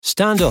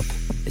Stand up.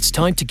 It's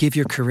time to give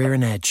your career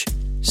an edge.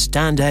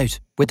 Stand out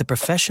with a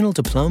professional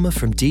diploma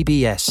from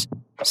DBS.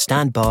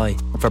 Stand by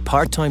for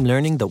part-time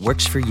learning that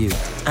works for you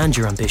and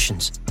your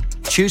ambitions.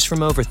 Choose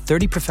from over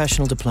 30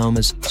 professional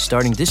diplomas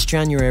starting this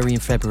January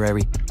and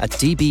February at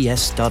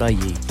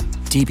dbs.ie.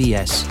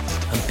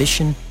 DBS.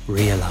 Ambition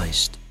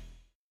realised.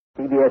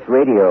 CBS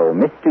Radio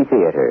Mystery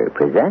Theater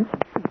presents...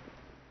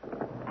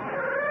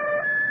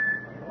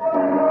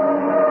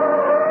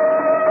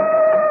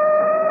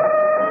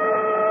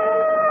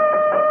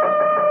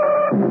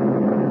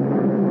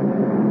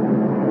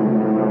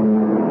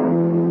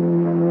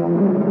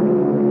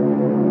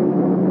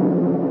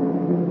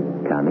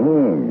 Come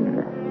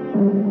in.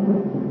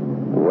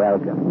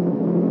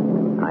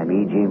 Welcome. I'm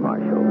E.G.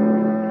 Marshall.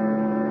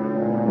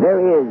 There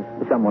is,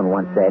 someone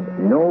once said,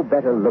 no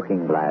better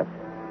looking glass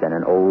than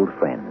an old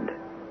friend.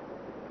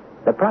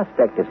 The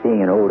prospect of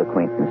seeing an old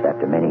acquaintance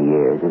after many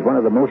years is one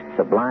of the most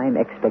sublime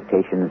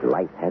expectations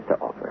life has to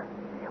offer.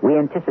 We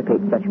anticipate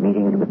such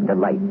meetings with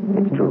delight,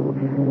 it's true,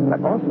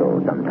 but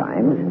also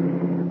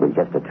sometimes with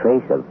just a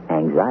trace of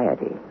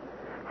anxiety.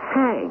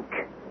 Hank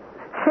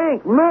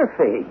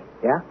Murphy.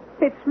 Yeah?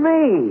 It's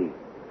me,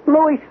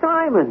 Louis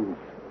Simons.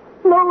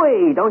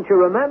 Louis, don't you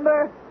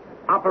remember?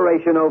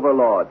 Operation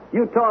Overlord,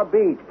 Utah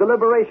Beach, the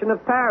liberation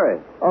of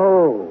Paris.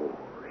 Oh,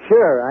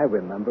 sure, I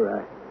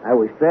remember. I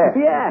was there.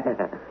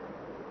 Yeah.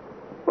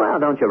 Well,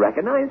 don't you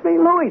recognize me?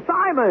 Louis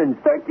Simons,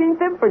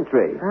 13th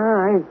Infantry.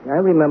 I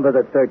remember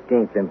the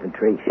 13th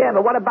Infantry. Yeah,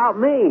 but what about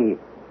me?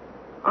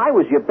 I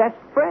was your best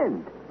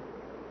friend.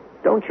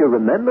 Don't you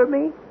remember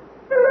me?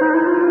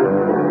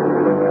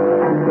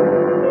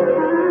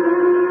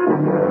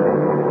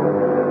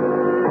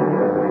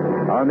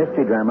 Our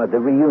mystery drama, The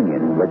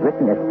Reunion, was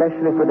written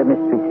especially for the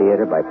Mystery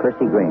Theater by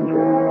Percy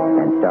Granger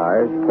and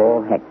stars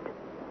Paul Hecht.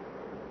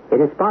 It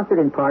is sponsored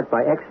in part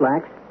by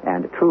X-Lax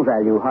and True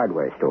Value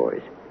Hardware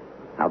Stores.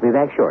 I'll be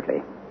back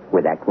shortly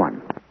with Act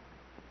One.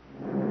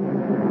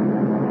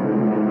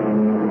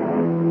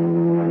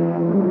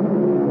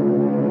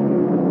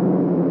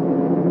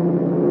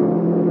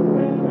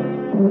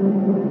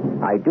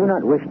 I do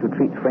not wish to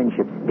treat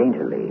friendships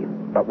daintily,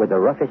 but with the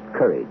roughest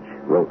courage,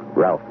 wrote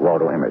Ralph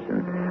Waldo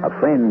Emerson. A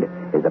friend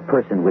is a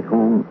person with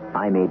whom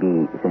I may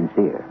be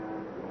sincere.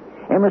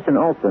 Emerson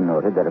also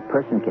noted that a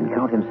person can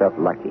count himself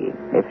lucky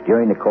if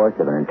during the course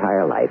of an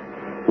entire life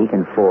he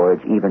can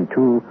forge even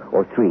 2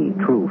 or 3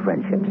 true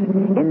friendships,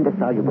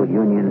 indissoluble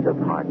unions of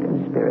heart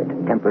and spirit,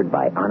 tempered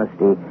by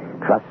honesty,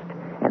 trust,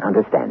 and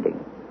understanding,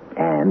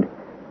 and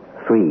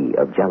free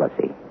of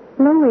jealousy.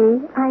 Louis,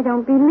 I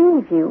don't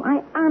believe you.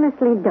 I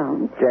honestly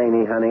don't.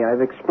 Janie, honey,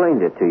 I've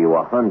explained it to you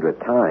 100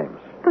 times.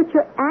 But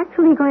you're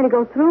actually going to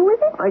go through with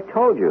it? I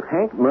told you,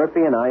 Hank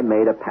Murphy and I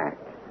made a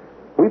pact.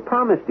 We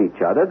promised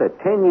each other that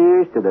 10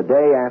 years to the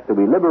day after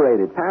we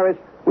liberated Paris,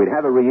 we'd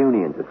have a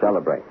reunion to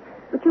celebrate.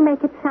 But you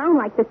make it sound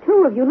like the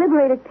two of you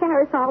liberated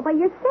Paris all by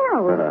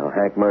yourselves. Well,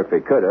 Hank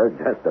Murphy could have,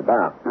 just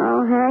about.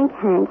 Oh, Hank.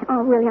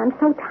 Oh, really, I'm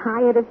so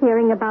tired of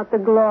hearing about the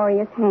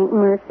glorious Hank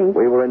Murphy.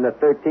 We were in the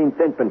 13th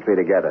Infantry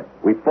together.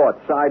 We fought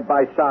side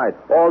by side,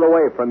 all the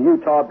way from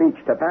Utah Beach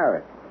to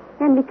Paris.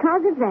 And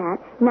because of that,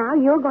 now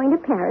you're going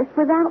to Paris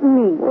without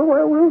me.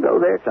 Well, we'll go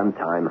there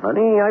sometime,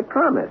 honey, I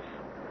promise.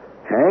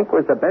 Hank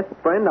was the best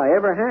friend I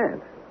ever had.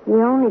 The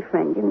only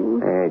friend, you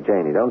mean? Hey,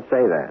 Janie, don't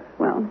say that.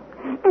 Well,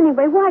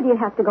 anyway, why do you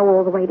have to go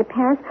all the way to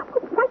Paris?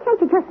 Why can't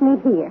you just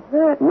meet here?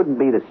 It wouldn't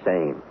be the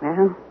same.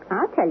 Well,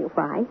 I'll tell you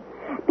why.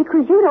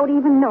 Because you don't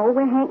even know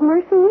where Hank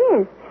Murphy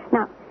is.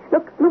 Now,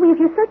 look, Louis, if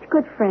you're such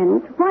good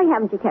friends, why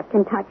haven't you kept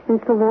in touch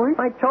since the war?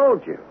 I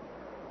told you.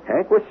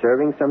 Hank was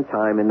serving some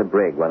time in the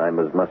brig when I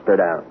was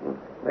mustered out.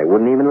 They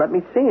wouldn't even let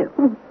me see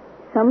him.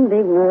 Some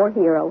big war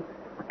hero.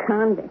 A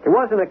convict. He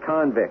wasn't a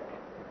convict.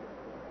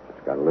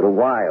 It's got a little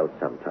wild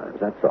sometimes,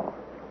 that's all.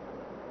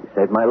 He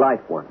saved my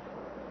life once.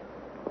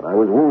 When I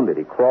was wounded,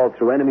 he crawled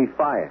through enemy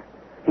fire.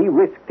 He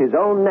risked his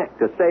own neck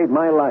to save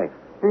my life.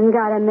 And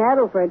got a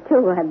medal for it,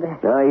 too, I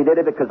bet. No, he did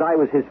it because I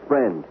was his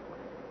friend.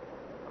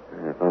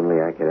 If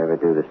only I could ever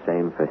do the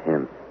same for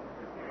him.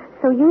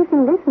 So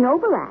using this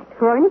noble act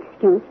for an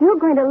excuse,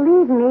 you're going to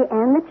leave me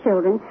and the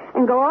children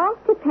and go off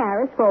to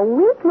Paris for a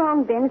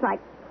week-long binge like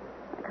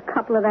a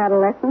couple of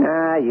adolescents?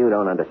 You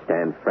don't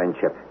understand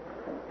friendship.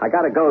 I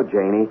gotta go,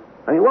 Janie.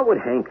 I mean, what would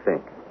Hank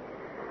think?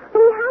 I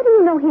mean, how do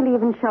you know he'll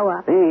even show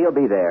up? He'll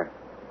be there.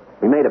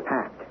 We made a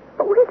pact.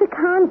 But where's a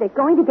convict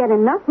going to get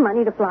enough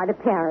money to fly to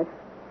Paris?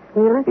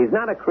 Steal it? He's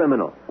not a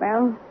criminal.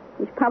 Well,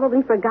 he's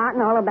probably forgotten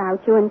all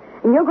about you, and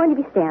you're going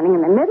to be standing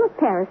in the middle of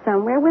Paris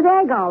somewhere with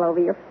egg all over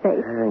your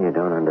face. You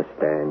don't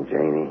understand,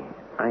 Janie.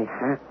 I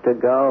have to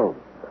go.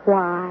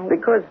 Why?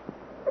 Because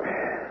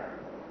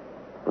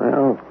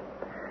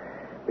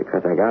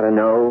I gotta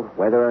know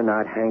whether or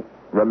not Hank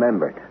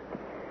remembered.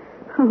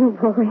 Oh,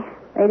 boy.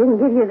 They didn't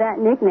give you that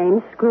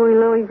nickname, Screwy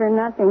Louie, for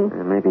nothing.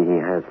 Maybe he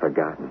has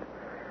forgotten.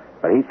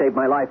 But he saved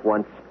my life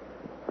once.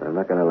 I'm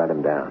not going to let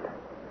him down.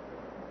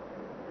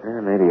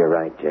 Maybe you're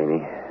right,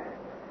 Janie.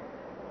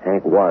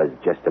 Hank was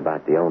just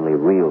about the only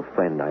real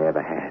friend I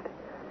ever had.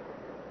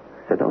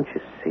 So don't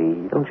you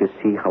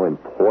see how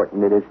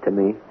important it is to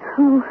me?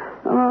 Oh,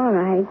 all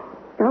right.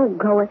 Don't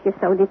go if you're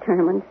so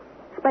determined.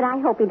 But I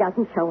hope he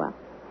doesn't show up.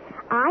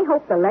 I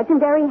hope the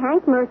legendary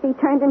Hank Murphy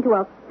turns into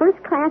a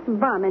first-class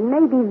bum, and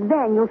maybe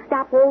then you'll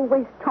stop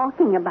always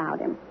talking about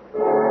him.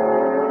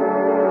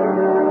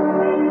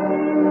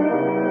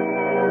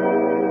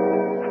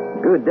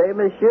 Good day,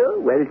 monsieur.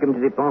 Welcome to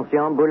the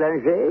Pension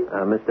Boulanger.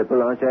 Mr.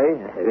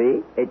 Boulanger?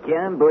 Oui,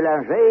 Etienne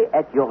Boulanger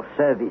at your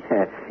service.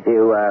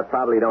 You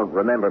probably don't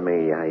remember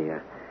me.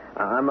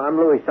 I'm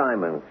Louis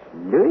Simons.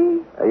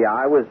 Louis? Yeah,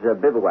 I was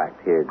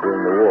bivouacked here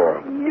during the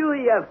war.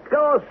 Louis, of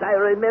course, I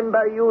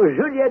remember you.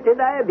 Juliet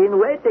and I have been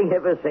waiting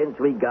ever since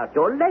we got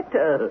your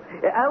letter.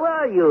 How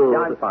are you?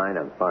 Yeah, I'm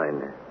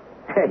fine.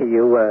 Hey,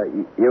 you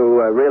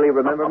really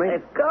remember me?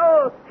 Of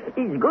course.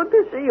 It's good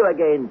to see you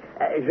again.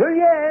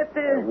 Juliet.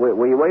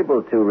 Were you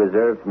able to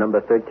reserve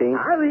number 13?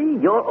 Oui,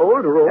 your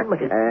old room.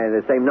 And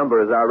the same number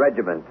as our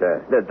regiment,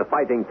 the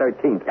Fighting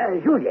 13th.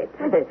 Juliet.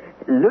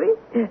 Louis,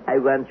 I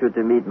want you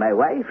to meet my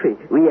wife.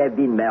 We have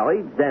been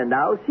married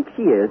now 6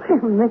 years.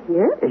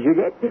 Monsieur?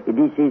 Juliet, this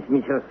is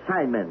Mr.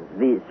 Simons,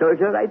 the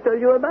soldier I told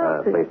you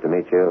about. Pleased to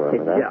meet you.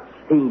 Yes,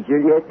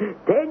 Juliet.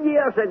 10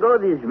 years ago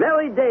this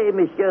very day,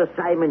 Monsieur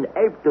Simon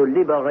helped to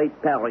liberate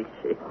Paris.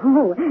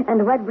 Oh,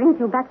 and what brings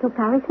you back to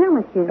Paris now,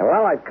 monsieur?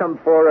 Well, I've come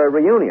for a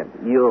reunion.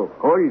 Your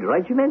whole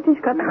regiment is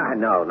coming?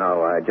 No,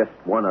 just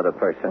one other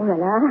person. Oh, la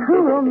la,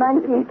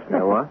 romantic.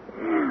 What?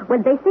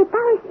 Well, they say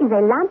Paris is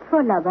a land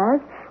for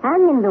lovers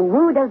and in the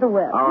wood of the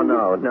world. Oh,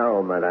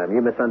 no, madame.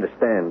 You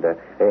misunderstand.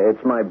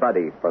 It's my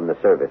buddy from the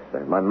service,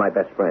 my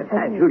best friend.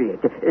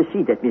 Juliet,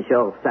 see that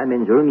Monsieur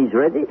Simon's room is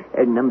ready,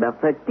 number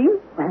 13?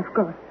 Well, of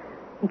course.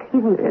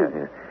 Excuse me, please.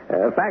 Yeah.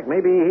 In fact,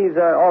 maybe he's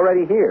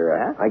already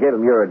here. I gave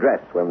him your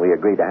address when we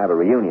agreed to have a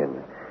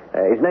reunion.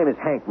 His name is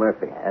Hank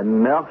Murphy.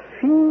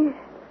 Murphy?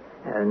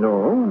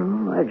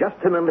 No.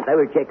 Just a moment, I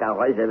will check our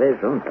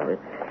reservations.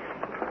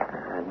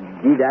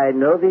 Did I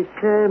know this,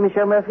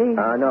 Monsieur Murphy?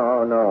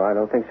 No, I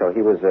don't think so.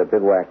 He was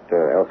bivouacked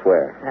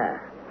elsewhere.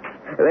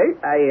 Well,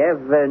 I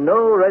have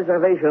no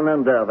reservation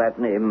under that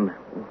name.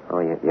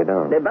 Oh, you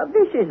don't? But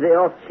this is the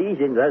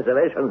off-season.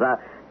 Reservations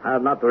are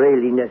not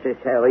really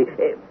necessary.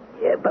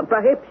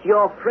 Perhaps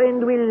your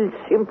friend will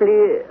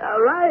simply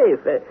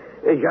arrive,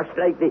 just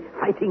like the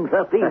Fighting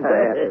 13th.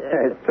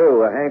 It's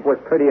true. Hank was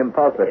pretty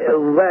impulsive.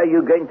 Were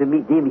you going to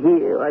meet him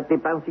here at the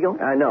pension?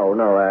 No,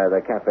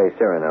 the Cafe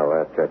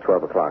Cyrano at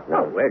 12 o'clock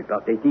now. Oh, well,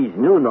 but it is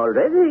noon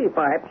already.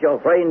 Perhaps your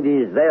friend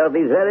is there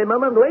this very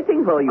moment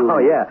waiting for you. Oh,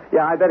 yeah,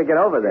 I better get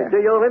over there. Do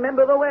you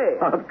remember the way?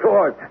 Of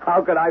course. How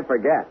could I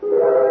forget?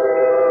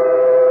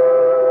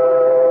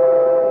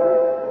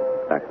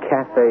 A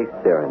Cafe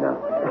Cyrano.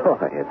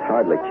 Boy, it's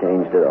hardly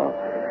changed at all.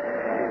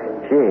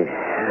 Gee,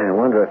 I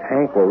wonder if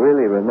Hank will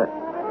really remember.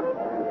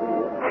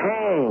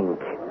 Hank!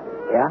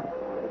 Yeah?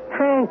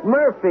 Hank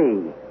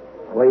Murphy!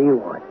 What do you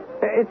want?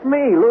 It's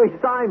me, Louis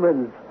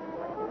Simons.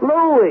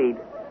 Louis!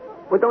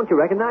 Well, don't you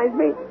recognize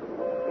me?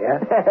 Yeah?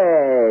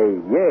 Hey,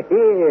 you're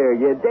here.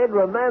 You did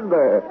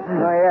remember.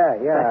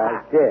 Oh, yeah,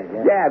 I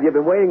did. Yeah, have you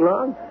been waiting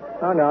long?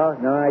 Oh, no,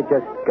 I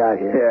just got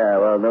here.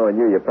 Yeah, well, knowing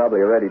you're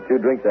probably already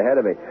 2 drinks ahead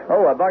of me.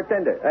 Oh,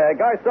 bartender.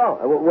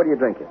 Garçon, what are you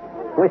drinking?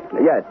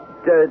 Whiskey? Yeah,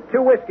 2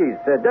 whiskeys.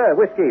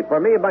 Whiskey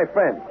for me and my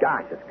friend.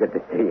 Gosh, it's good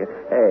to see you.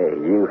 Hey,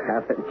 you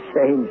haven't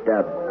changed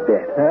a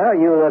bit. Well,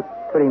 you look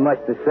pretty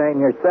much the same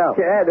yourself.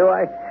 Yeah, do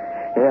I?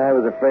 Yeah, I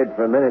was afraid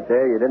for a minute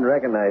there you didn't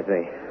recognize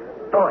me.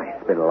 Boy,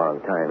 it's been a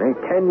long time, eh?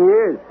 10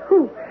 years.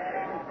 Whew.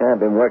 I've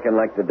been working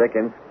like the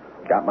dickens.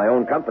 Got my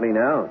own company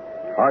now.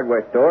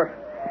 Hardware store.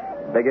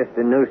 Biggest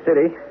in New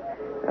City.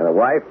 And a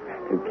wife,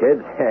 2 kids.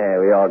 Yeah,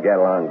 we all get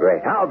along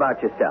great. How about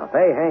yourself?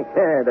 Hey, Hank,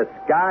 the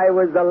sky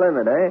was the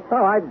limit, eh?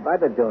 Oh, I've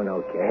been doing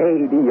okay.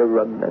 Hey, do you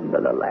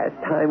remember the last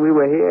time we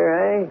were here,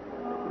 eh?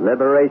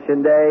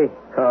 Liberation Day.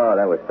 Oh,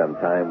 that was some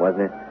time,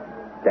 wasn't it?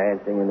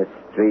 Dancing in the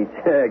streets,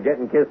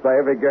 getting kissed by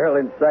every girl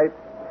in sight.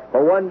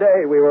 For one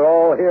day, we were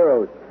all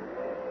heroes.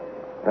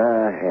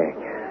 Hank,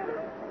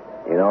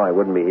 you know, I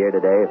wouldn't be here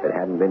today if it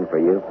hadn't been for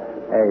you.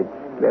 Hey,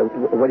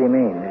 what do you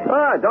mean?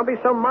 Don't be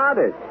so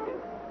modest.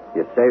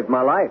 You saved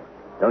my life.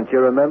 Don't you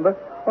remember?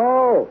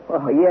 Oh,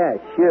 yeah,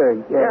 sure.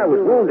 Yeah, I was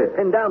wounded,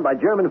 pinned down by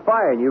German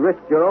fire, and you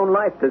risked your own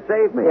life to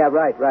save me. Yeah,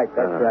 right. That's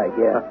right,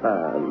 yeah.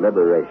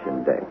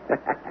 Liberation Day.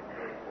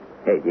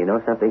 Hey, do you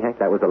know something, Hank?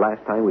 That was the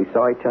last time we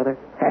saw each other.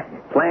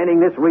 Planning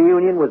this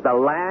reunion was the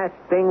last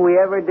thing we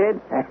ever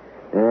did.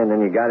 And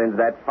then you got into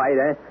that fight,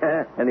 eh?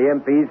 And the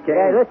MPs came.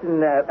 Hey,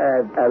 listen,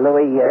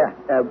 Louis,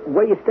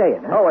 where you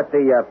staying? Huh? Oh, at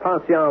the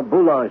Pension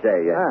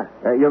Boulanger.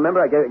 You remember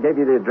I gave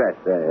you the address.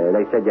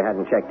 They said you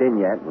hadn't checked in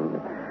yet, and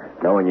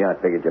knowing you, I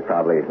figured you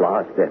probably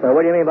lost it.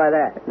 What do you mean by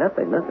that?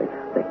 Nothing.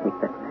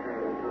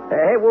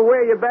 Hey, we'll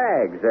wear your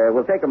bags.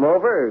 We'll take them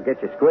over,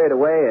 get you squared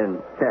away,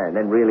 and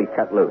then really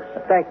cut loose.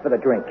 Thanks for the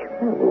drink.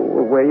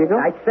 Where you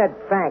going? I said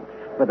thanks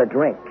for the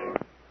drink.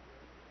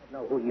 I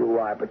don't know who you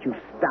are, but you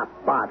stop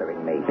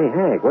bothering me. Hey,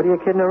 Hank, what are you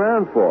kidding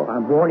around for?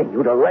 I'm warning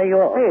you to lay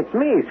off. Hey, it's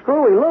me,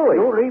 Screwy Louie.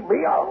 You leave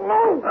me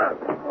alone.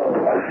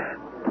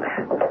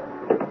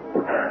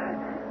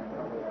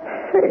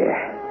 Hey,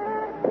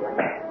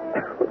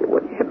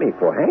 what do you hit me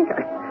for, Hank?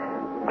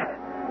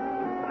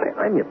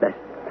 I'm your best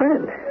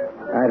friend.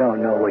 I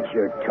don't know what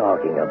you're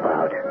talking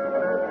about.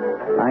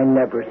 I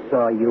never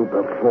saw you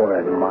before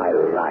in my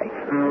life.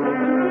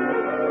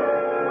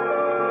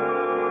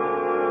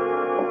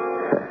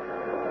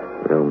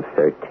 Room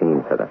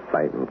 13 for the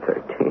fighting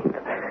 13th.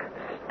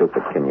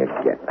 Stupid can you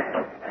get?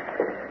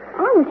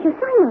 Oh, Monsieur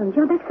Simon,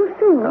 you're back so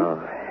soon. Oh,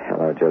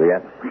 hello,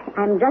 Juliet.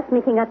 I'm just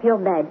making up your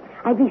bed.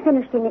 I'll be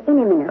finished in a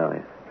minute. Oh,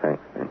 yeah.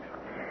 Thanks.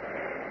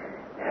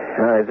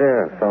 Is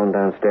there a phone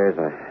downstairs?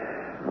 I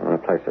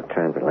want to place a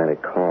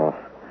transatlantic call.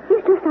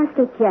 He's just asked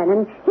Etienne,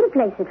 and he'll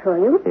place it for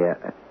you. Yeah.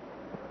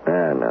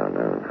 No.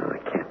 I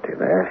can't do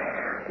that.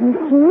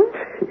 Monsieur?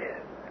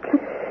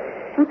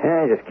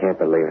 I just can't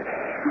believe it.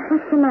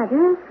 What's the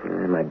matter?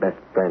 My best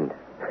friend.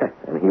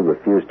 And he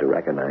refused to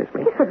recognize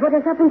me. But what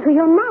has happened to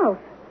your mouth?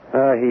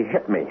 He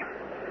hit me.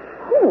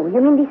 Oh,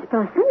 you mean this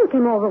person you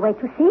came all the way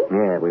to see?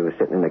 Yeah, we were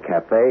sitting in the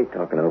cafe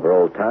talking over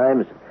old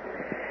times.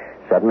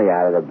 Suddenly,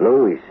 out of the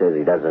blue, he says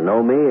he doesn't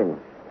know me, and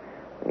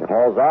he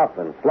hauls off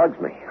and slugs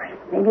me.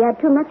 Maybe you had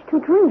too much to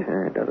drink.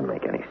 It doesn't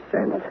make any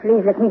sense.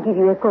 Please, let me give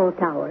you a cold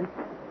towel.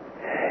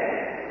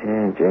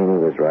 Yeah, Janie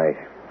was right.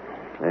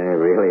 I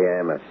really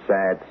am a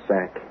sad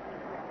sack.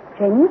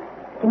 Jenny?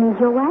 Jenny's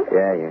your wife?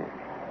 Yeah.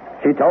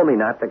 She told me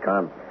not to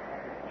come.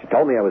 She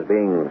told me I was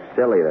being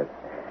silly, that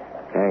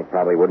Hank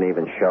probably wouldn't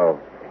even show.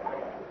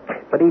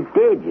 But he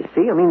did, you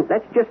see. I mean,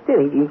 that's just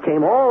it. He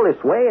came all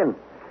this way, and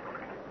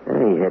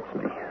he hits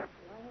me.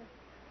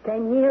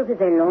 10 years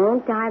is a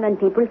long time, and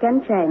people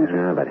can change.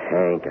 Yeah, but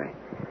Hank,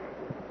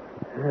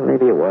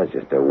 maybe it was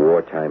just a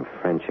wartime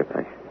friendship.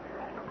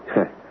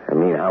 I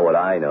mean, how would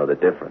I know the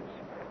difference?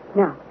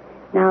 Now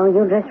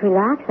you just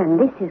relax, and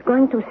this is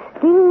going to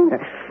sting.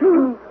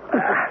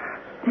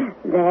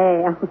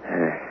 There.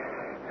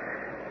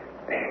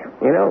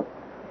 You know,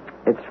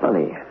 it's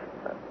funny.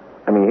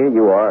 I mean, here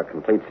you are, a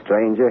complete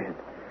stranger.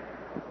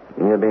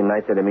 And you're being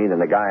nicer to me than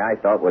the guy I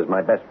thought was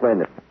my best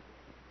friend.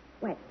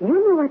 Well, you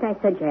know what I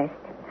suggest?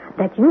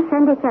 That you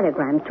send a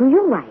telegram to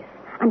your wife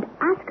and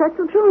ask her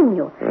to join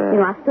you.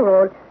 After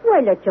all,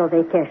 why let your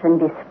vacation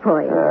be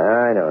spoiled?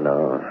 I don't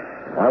know.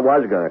 I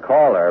was going to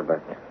call her,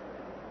 but...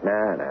 No,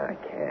 I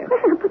can't.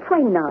 But why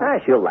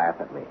not? She'll laugh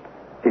at me.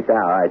 She said,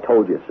 I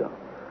told you so.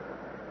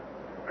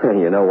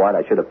 You know what?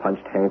 I should have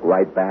punched Hank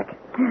right back.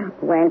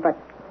 Well, but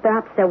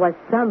perhaps there was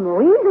some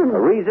reason. A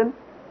reason?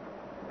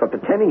 For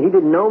pretending he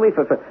didn't know me?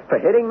 For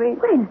hitting me?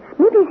 Well,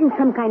 maybe he's in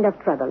some kind of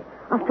trouble.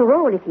 After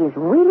all, if he's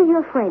really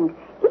your friend,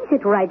 is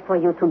it right for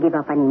you to give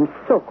up on him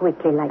so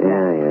quickly like that?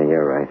 Yeah,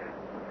 you're right.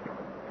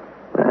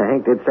 Well,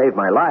 Hank did save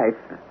my life.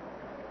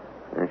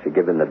 I should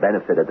give him the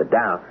benefit of the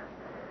doubt.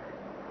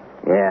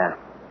 Yeah,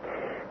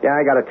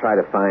 I got to try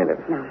to find him.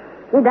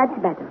 No, that's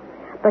better.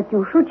 But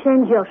you should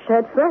change your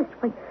shirt first.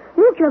 Wait,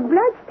 look, your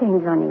blood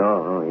stains on it.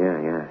 Oh,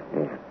 yeah.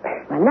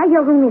 Well, now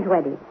your room is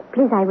ready.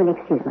 Please, I will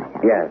excuse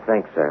myself. Yeah,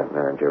 thanks,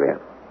 Julia.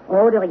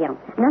 Oh, de rien.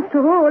 And after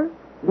all,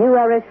 you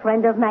are a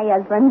friend of my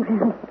husband.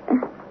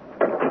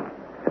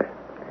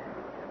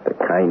 The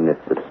kindness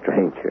of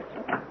strangers.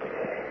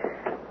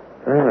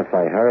 Well, if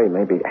I hurry,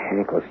 maybe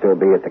Hank will still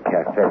be at the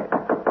cafe.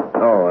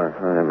 Oh,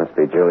 that must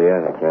be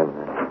Juliet again.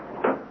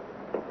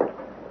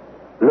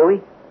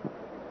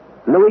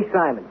 Louis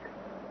Simons.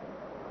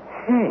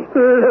 Hey.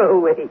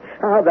 Louis,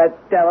 how the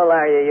devil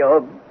are you,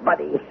 your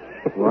buddy?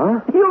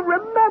 What? You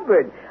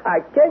remembered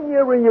our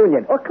 10-year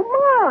reunion. Oh, come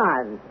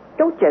on.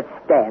 Don't just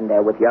stand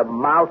there with your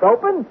mouth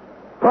open.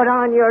 Put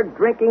on your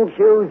drinking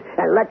shoes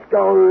and let's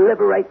go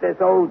liberate this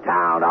old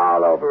town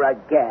all over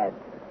again.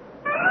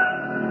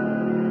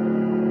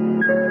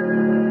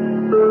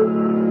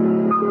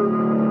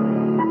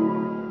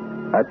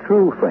 A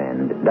true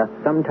friend doth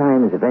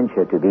sometimes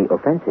venture to be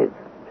offensive,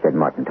 said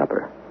Martin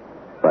Tupper.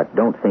 But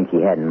don't think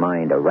he had in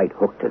mind a right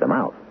hook to the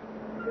mouth.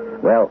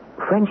 Well,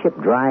 friendship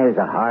drives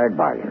a hard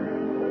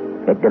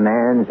bargain. It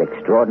demands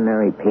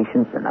extraordinary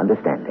patience and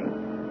understanding.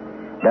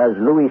 Does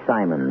Louis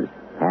Simons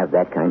have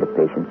that kind of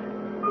patience?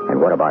 And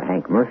what about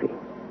Hank Murphy?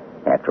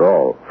 After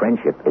all,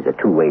 friendship is a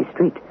two-way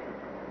street.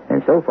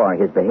 And so far,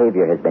 his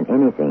behavior has been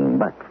anything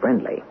but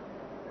friendly.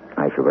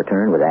 I shall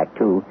return with Act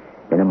 2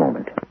 in a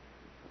moment.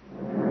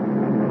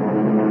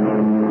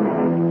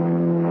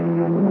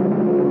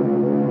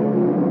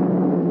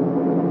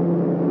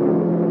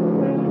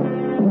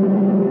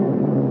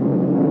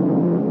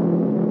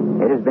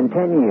 It has been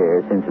 10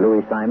 years since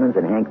Louis Simons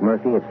and Hank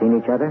Murphy have seen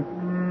each other.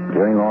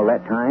 During all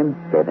that time,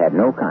 they've had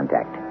no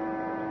contact.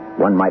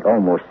 One might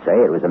almost say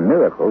it was a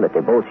miracle that they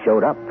both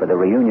showed up for the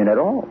reunion at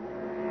all.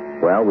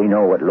 Well, we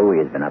know what Louis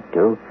has been up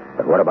to,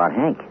 but what about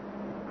Hank?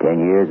 10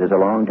 years is a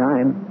long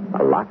time.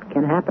 A lot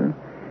can happen,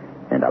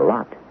 and a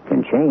lot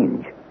can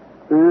change.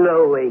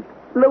 Louis,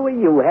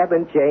 you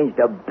haven't changed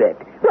a bit.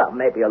 Well,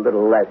 maybe a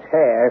little less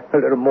hair, a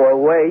little more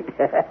weight.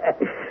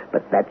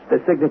 But that's the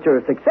signature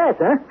of success,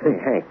 huh? Hey,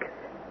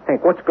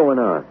 Hank, what's going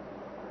on?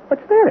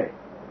 What's that?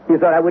 You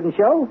thought I wouldn't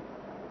show?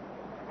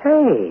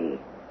 Hey,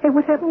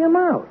 what happened to your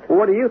mouth?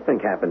 What do you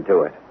think happened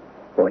to it?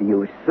 Well,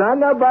 you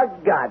son of a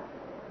gun.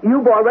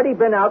 You've already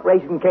been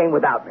outraged and came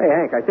without me. Hey,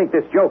 Hank, I think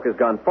this joke has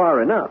gone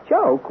far enough.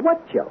 Joke?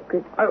 What joke?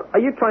 Are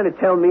you trying to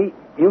tell me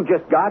you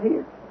just got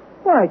here?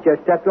 Well, I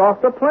just stepped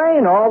off the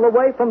plane all the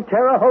way from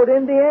Terre Haute,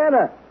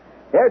 Indiana.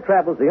 Air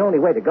travel's the only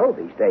way to go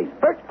these days.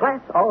 First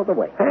class all the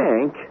way.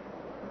 Hank.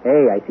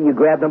 Hey, I see you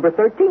grabbed number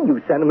 13,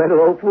 you sentimental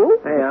old fool.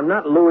 Hey, I'm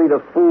not Louis the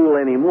Fool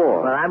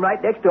anymore. Well, I'm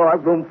right next door,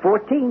 room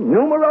 14,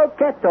 numero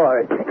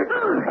 14.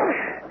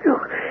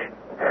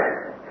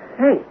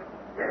 Hey,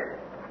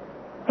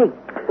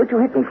 what'd you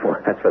hit me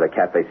for? That's for the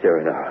Cafe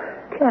Cyrano.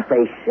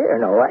 Cafe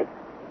Cyrano, I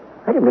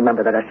didn't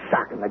remember that a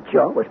sock in the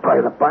jaw was part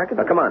of the bargain.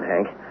 Now, come on,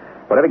 Hank.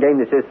 Whatever game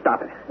this is,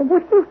 stop it.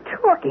 What are you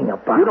talking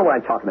about? You know what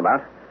I'm talking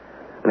about.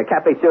 In the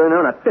Cafe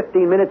Cyrano, not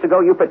 15 minutes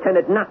ago, you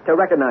pretended not to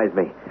recognize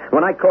me.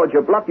 When I called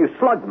your bluff, you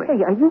slugged me.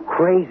 Hey, are you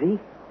crazy?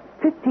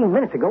 15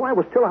 minutes ago, I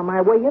was still on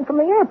my way in from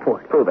the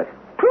airport. Prove it.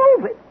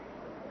 Prove it?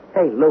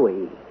 Hey,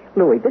 Louis,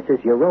 this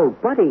is your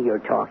old buddy you're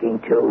talking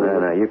to.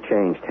 No, you've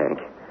changed, Hank.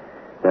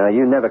 Now,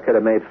 you never could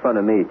have made fun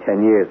of me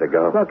 10 years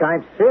ago. Look,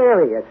 I'm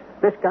serious.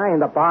 This guy in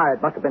the bar,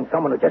 it must have been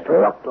someone who just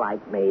looked like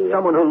me.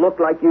 Someone who looked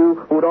like you,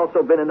 who had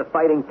also been in the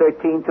Fighting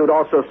 13th, who'd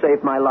also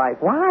saved my life.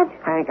 What?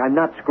 Hank, I'm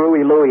not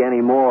Screwy Louie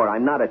anymore.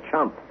 I'm not a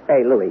chump.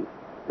 Hey, Louis,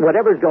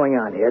 whatever's going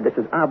on here, this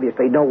is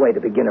obviously no way to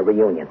begin a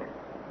reunion.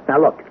 Now,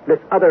 look, this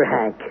other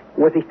Hank,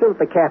 was he still at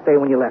the cafe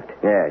when you left?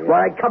 Yeah. All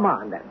right, come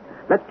on, then.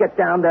 Let's get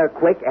down there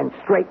quick and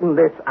straighten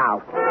this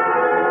out.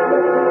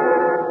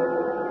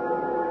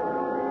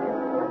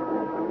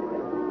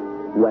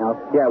 Well,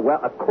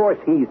 of course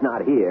he's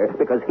not here,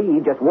 because he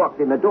just walked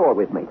in the door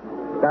with me.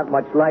 Not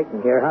much light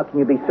in here. How can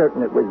you be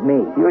certain it was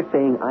me? You're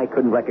saying I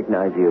couldn't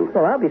recognize you?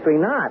 Well, obviously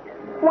not.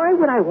 Why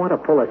would I want to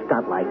pull a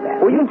stunt like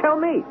that? Well, you can tell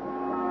me.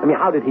 I mean,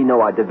 how did he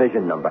know our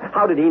division number?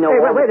 How did he know... Hey,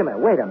 wait a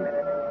minute.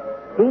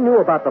 He knew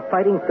about the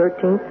Fighting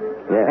 13th?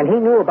 Yeah. And he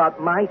knew about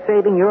my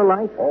saving your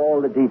life?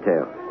 All the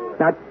details.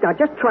 Now,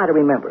 just try to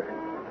remember.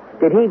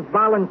 Did he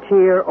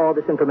volunteer all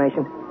this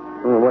information?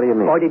 Well, what do you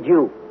mean? Or did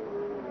you?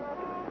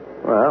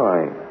 Well,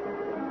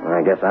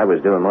 I guess I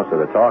was doing most of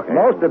the talking.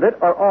 Most of it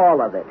or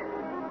all of it?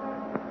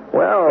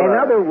 Well... In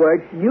other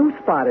words, you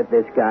spotted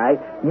this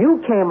guy, you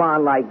came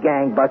on like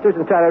gangbusters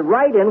and started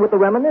right in with the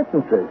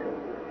reminiscences.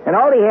 And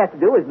all he has to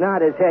do is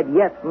nod his head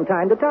yes from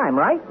time to time,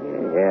 right?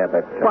 Yeah,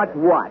 but... But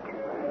what?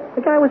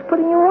 The guy was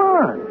putting you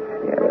on.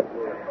 Yeah, but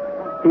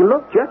he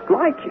looked just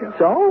like you.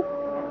 So?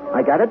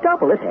 I got a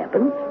double. It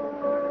happens.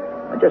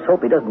 I just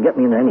hope he doesn't get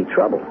me into any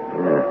trouble.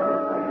 Yeah.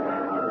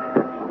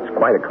 It's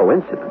quite a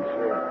coincidence.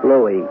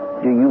 Louis,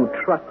 do you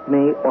trust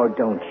me or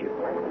don't you?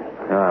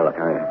 Oh, look,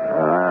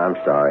 I'm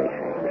sorry,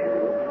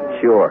 Hank.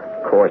 Sure,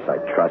 of course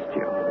I trust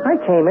you. I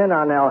came in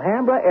on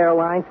Alhambra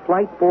Airlines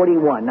Flight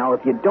 41. Now,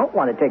 if you don't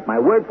want to take my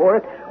word for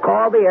it,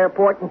 call the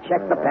airport and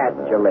check the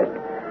passenger list.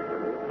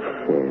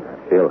 Shit, I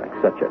feel like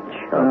such a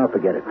chump. Oh,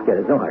 forget it.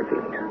 No hard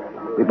feelings.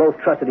 We both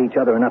trusted each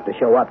other enough to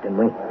show up, didn't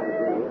we?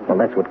 Well,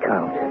 that's what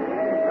counts.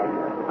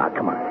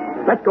 Come on.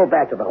 Let's go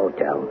back to the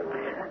hotel.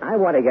 I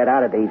want to get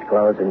out of these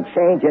clothes and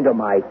change into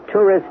my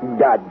tourist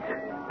duds.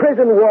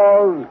 Prison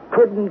walls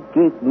couldn't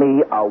keep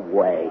me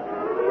away.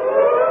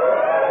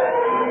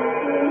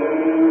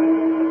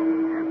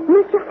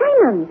 Mr.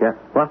 Simon. Yeah,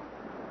 what?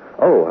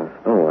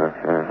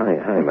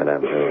 Hi,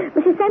 madame.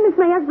 Mr. Simons,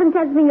 my husband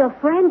tells me your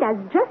friend has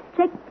just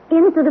checked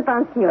into the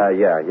pension.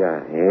 Yeah.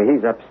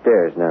 He's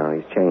upstairs now.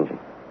 He's changing.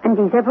 And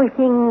is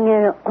everything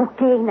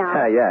okay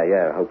now?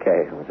 Yeah,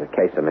 okay. It was a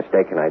case of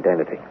mistaken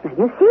identity. Now,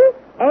 you see?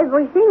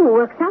 Everything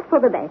works out for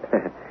the best.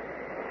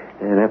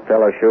 And that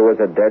fellow sure was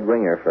a dead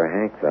ringer for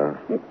Hank, though.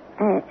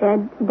 A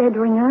dead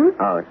ringer?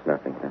 Oh, it's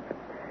nothing.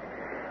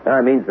 No,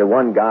 it means the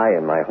one guy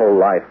in my whole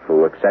life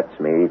who accepts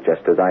me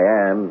just as I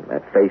am,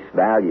 at face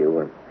value,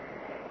 and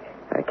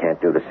I can't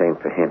do the same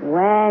for him.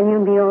 Well,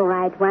 you'll be all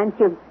right once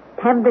you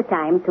have the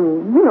time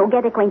to,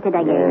 get acquainted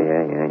again.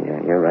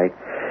 Yeah, you're right.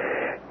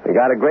 We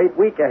got a great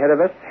week ahead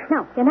of us.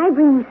 Now, can I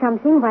bring you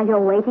something while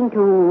you're waiting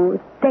to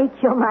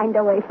take your mind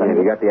away from Have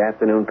you got the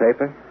afternoon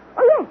paper?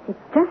 Oh, yes, it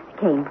just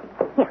came.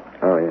 Here.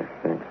 Oh, yes,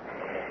 thanks.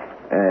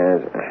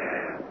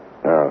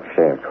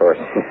 Sure, of course.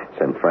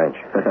 It's in French.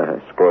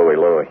 Screwy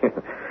Louie.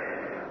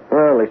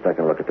 Well, at least I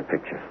can look at the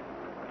picture.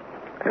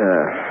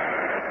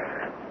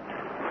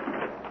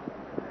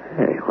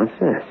 Hey, what's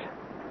this?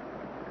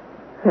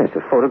 It's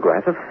a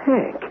photograph of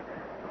Hank.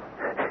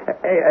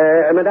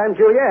 Hey, Madame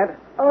Juliette.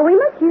 Oh, we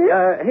look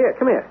here. Here,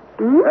 come here.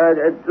 Hmm?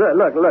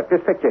 Look,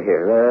 this picture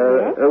here.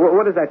 Yes?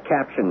 What does that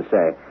caption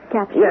say?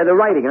 Caption? Yeah, the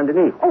writing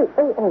underneath.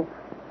 Oh,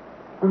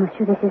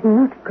 monsieur, this is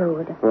not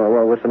good.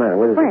 Well, what's the matter?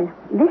 What is it? Well,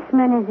 this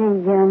man is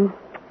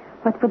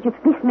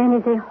this man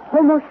is a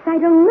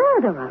homicidal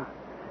murderer.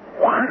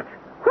 What?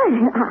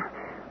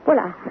 Well,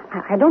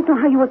 I don't know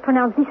how you would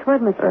pronounce this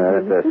word,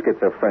 monsieur. That's a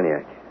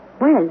schizophrenic.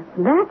 Well,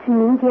 that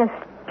means he has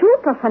two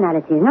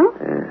personalities, no?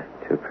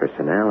 Two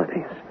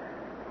personalities.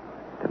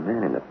 The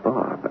man in the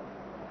bar, but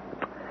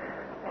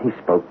he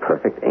spoke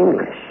perfect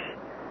English.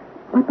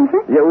 What was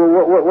that? Yeah,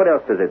 well, what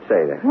else does it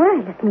say there? Well,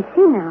 let me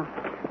see now.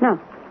 Now,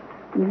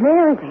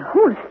 there is a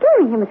whole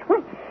story here, Miss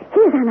White.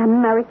 He's an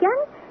American,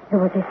 He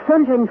was a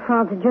soldier in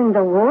France during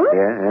the war.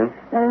 Yeah,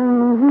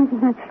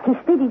 He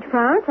stayed in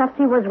France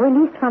after he was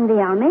released from the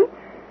army.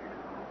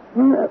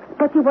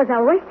 But he was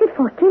arrested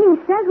for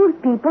killing several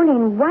people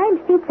in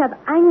wild fits of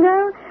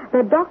anger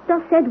the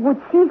doctor said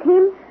would seize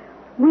him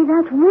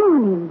without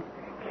warning.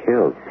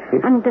 Killed.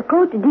 And the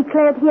court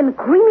declared him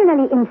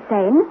criminally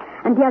insane,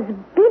 and he has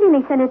been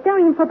in a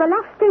sanitarium for the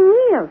last 10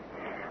 years.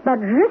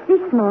 But just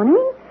this morning,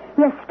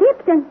 he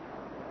escaped and...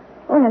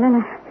 Oh,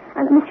 no.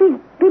 And monsieur is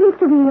believed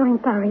to be here in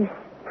Paris.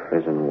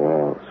 Prison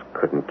walls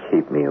couldn't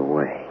keep me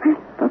away.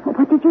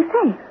 What did you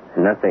say?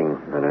 Nothing,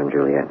 Madame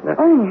Juliet,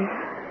 nothing.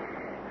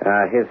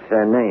 Oh. His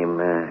name,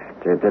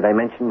 did I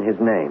mention his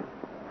name?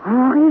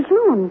 Henri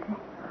Jones.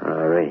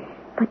 Henri.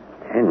 But...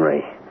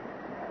 Henry.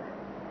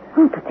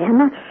 Oh, but they're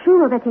not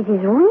sure that it is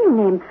his real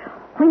name.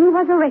 When he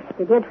was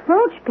arrested, he had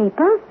forged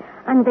papers,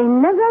 and they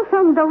never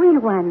found the real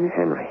one.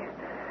 Henry.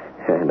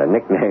 And the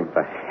nickname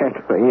for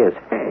Henry is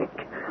Hank.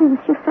 Oh,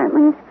 Monsieur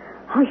Simons,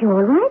 are you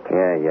all right?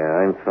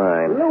 Yeah, I'm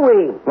fine.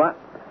 Louis. What?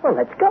 Well,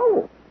 let's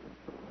go.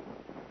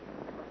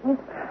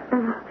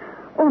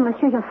 Oh,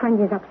 monsieur, your friend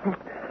is upset.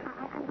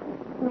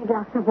 I need a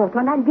glass of water,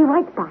 and I'll be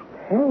right back.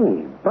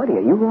 Hey, buddy,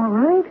 are you all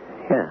right?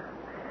 Yeah.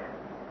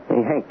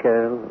 Hey, Hank,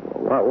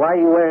 why are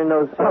you wearing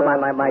those... Oh,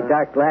 my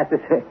dark glasses,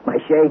 my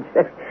shades.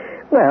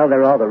 Well,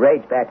 they're all the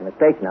rage back in the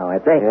States now,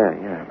 aren't they?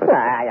 Yeah. But... Well,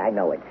 I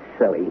know it's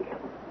silly.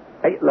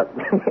 Hey, look,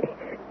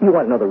 you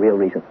want to know the real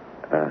reason?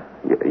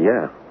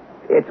 Yeah.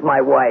 It's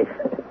my wife.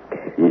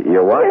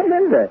 Your wife? Yeah,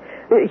 Linda.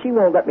 She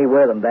won't let me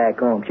wear them back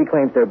home. She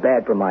claims they're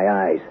bad for my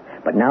eyes.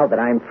 But now that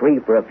I'm free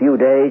for a few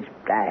days,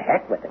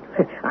 heck with it.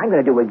 I'm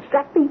going to do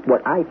exactly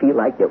what I feel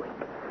like doing.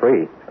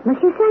 Free?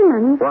 Monsieur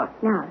Simons. What?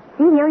 Now,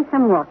 see, here is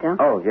some water.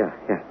 Oh, yeah.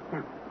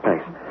 Now,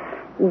 Thanks.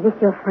 is this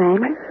your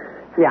friend?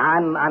 Yeah,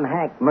 I'm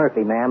Hank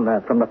Murphy,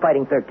 ma'am, from the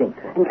Fighting 13th.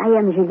 And I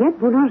am Juliette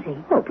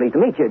Boulanger. Oh, pleased to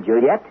meet you,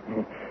 Juliet.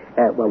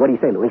 Well, what do you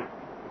say, Louis?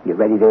 You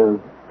ready to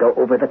go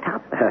over the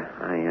top?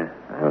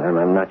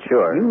 I'm not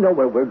sure. You know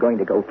where we're going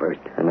to go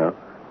first. I know.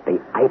 The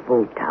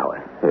Eiffel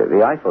Tower.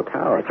 The Eiffel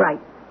Tower? That's right.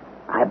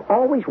 I've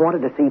always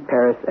wanted to see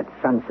Paris at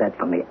sunset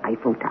from the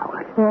Eiffel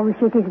Tower. Oh,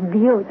 monsieur, it is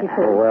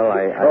beautiful. Oh,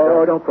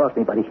 well, don't cross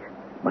me, buddy.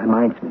 My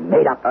mind's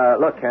made up.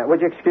 Look, would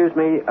you excuse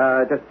me?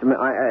 Just a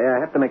minute. I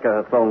have to make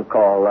a phone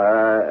call.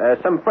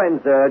 Some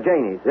friends,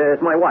 Janie's,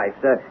 it's my wife's.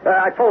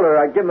 I told her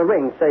I'd give them a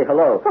ring, say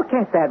hello. Oh,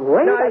 can't that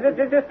wait? No,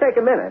 just take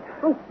a minute.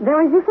 Oh,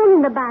 there is this one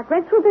in the back,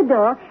 right through the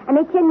door, and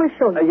Etienne will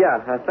show you.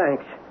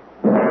 Thanks.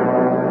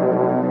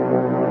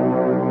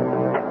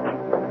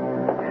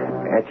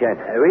 Etienne.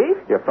 Oui?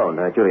 Your phone.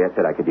 Juliet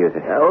said I could use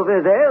it.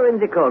 Over there in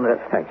the corner.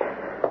 Thanks.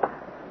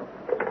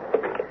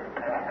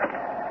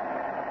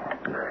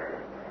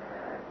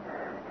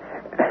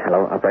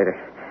 Hello, operator.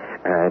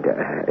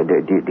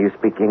 Do you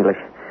speak English?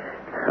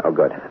 Oh,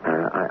 good.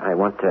 I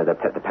want the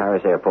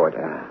Paris airport,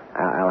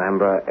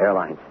 Alhambra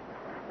Airlines.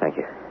 Thank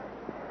you.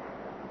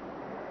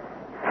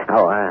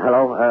 Oh,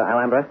 hello,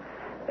 Alhambra.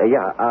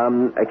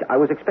 I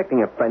was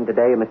expecting a friend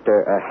today,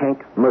 Mr.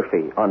 Hank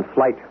Murphy, on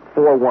flight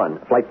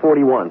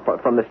 41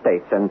 from the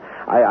States, and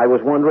I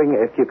was wondering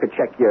if you could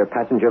check your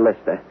passenger list.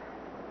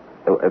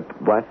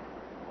 What?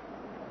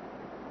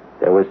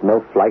 There was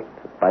no flight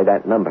by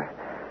that number.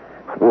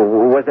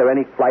 Was there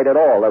any flight at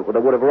all that would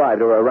have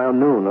arrived around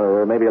noon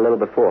or maybe a little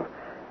before?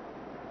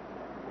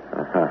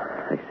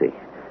 I see.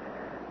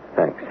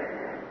 Thanks.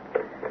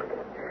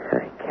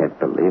 I can't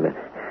believe it.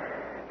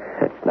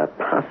 It's not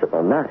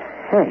possible, not.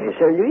 Hey,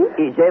 Sir Louis,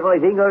 is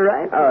everything all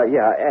right?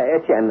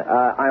 Etienne,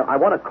 I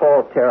want to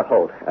call Terre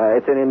Haute.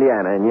 It's in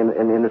Indiana,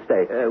 in the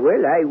States.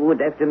 Well, I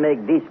would have to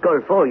make this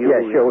call for you.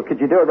 Yeah, sure. Well, could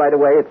you do it right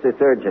away?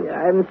 It's urgent.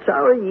 I'm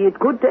sorry. It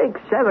could take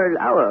several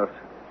hours.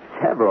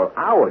 Several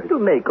hours? To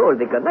make all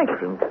the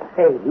connections.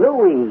 Hey,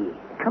 Louis,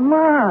 come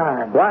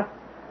on. What?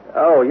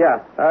 Oh,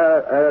 yeah.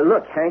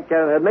 Look, Hank,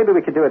 maybe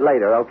we could do it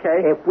later,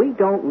 okay? If we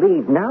don't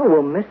leave now,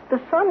 we'll miss the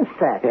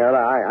sunset.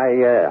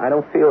 Yeah, I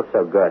don't feel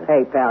so good.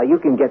 Hey, pal, you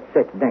can get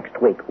sick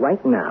next week.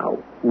 Right now,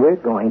 we're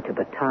going to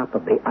the top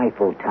of the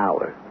Eiffel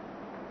Tower.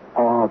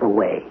 All the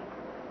way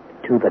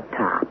to the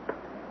top.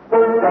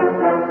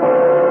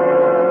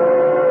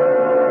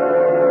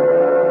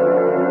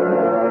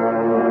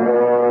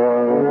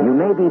 You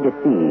may be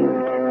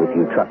deceived if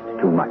you trust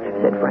too much,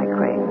 said Frank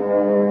Crane.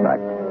 But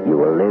you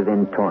will live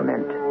in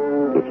torment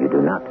if you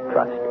do not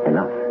trust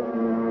enough.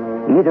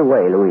 Either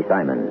way, Louis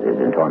Simons is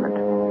in torment.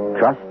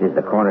 Trust is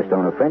the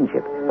cornerstone of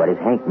friendship. But is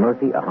Hank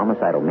Murphy a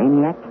homicidal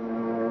maniac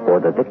or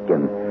the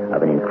victim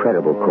of an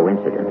incredible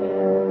coincidence?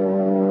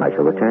 I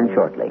shall return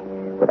shortly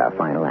with our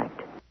final act.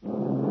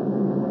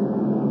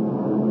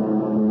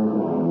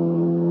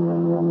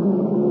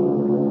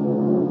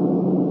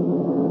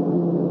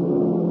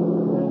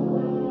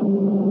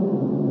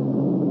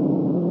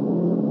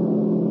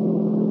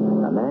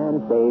 A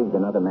man saved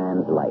another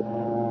man's life.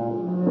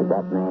 Was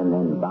that man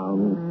then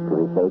bound to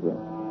his Savior?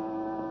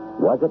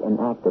 Was it an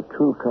act of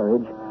true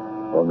courage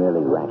or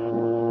merely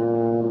rashness?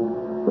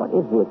 What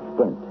is the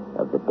extent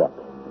of the debt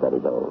that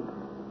is owed?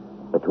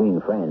 Between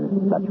friends,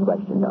 such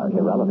questions are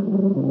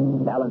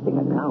irrelevant. Balancing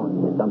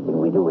accounts is something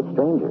we do with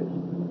strangers.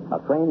 A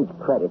friend's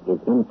credit is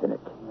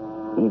infinite,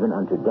 even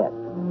unto death,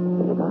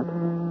 is it not?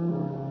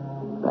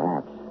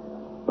 Perhaps,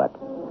 but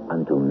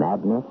unto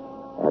madness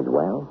as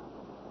well?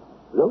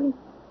 Louis?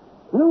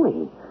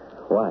 Louis?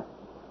 What?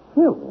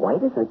 You're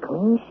white as a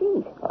clean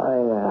sheet.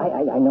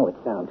 I I know it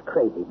sounds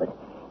crazy, but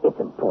it's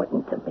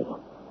important to me.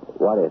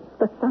 What is?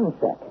 The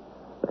sunset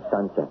The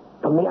sunset.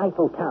 from the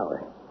Eiffel Tower.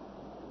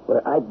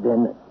 Where I've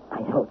been,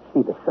 I don't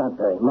see the sun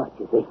very much,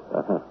 you see.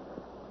 Uh-huh.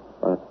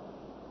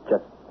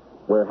 Just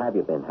where have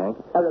you been, Hank?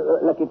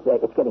 Look,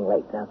 it's getting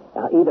late now.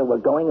 Either we're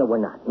going or we're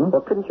not.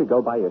 Well, couldn't you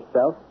go by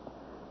yourself?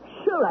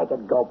 Sure, I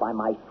could go by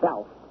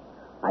myself.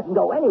 I can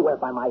go anywhere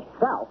by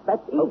myself.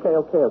 That's easy.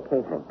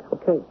 Okay, Hank.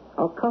 Okay,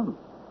 I'll come.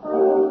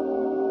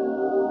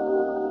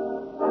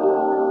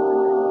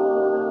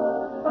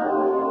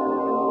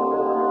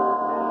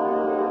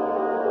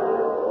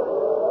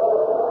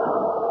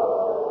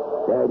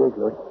 There it is,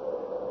 Louis.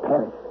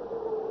 Paris.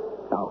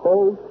 The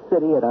whole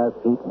city at our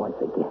feet once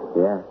again.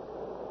 Yeah.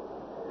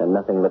 And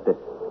nothing but this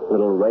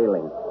little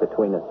railing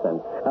between us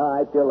and...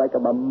 I feel like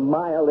I'm a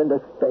mile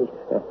into space.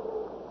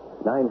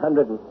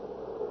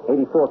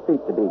 984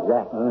 feet to be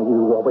exact.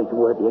 You always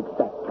were the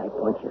exact type,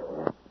 weren't you?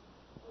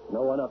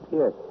 No one up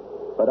here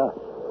but us.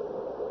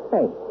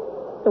 Hey,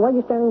 so what are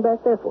you standing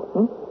back there for?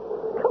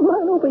 Come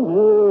on over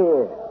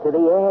here, to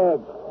the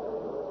edge.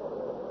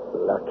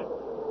 Look.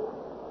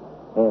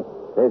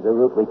 There's the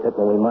route we took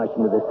when we marched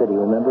into the city,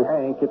 remember?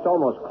 Hank, it's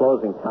almost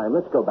closing time.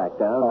 Let's go back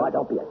down. Oh,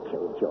 don't be a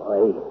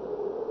killjoy.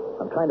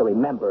 I'm trying to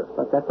remember.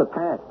 But that's the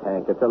past,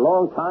 Hank. It's a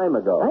long time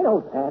ago. I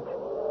know that.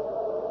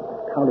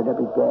 I've counted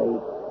every day.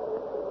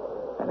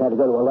 I've had to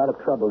go to a lot of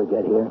trouble to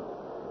get here.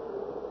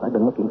 I've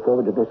been looking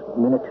forward to this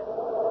minute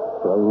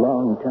for a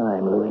long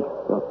time, Louis.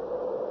 Well,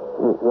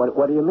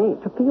 what do you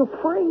mean? To feel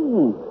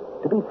free.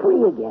 To be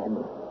free again.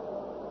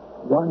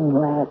 One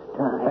last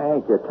time.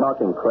 Hank, you're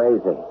talking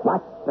crazy.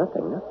 What?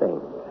 Nothing.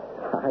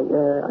 I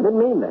didn't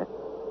mean that.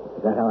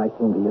 Is that how I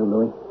seem to you,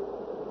 Louis?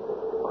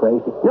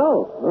 Crazy?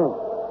 No.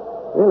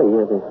 Really,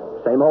 you're the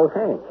same old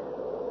Hank.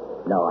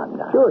 No, I'm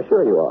not. Sure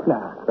you are.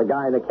 Nah. The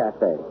guy in the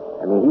cafe.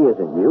 I mean, he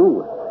isn't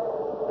you.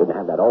 Didn't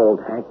have that old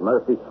Hank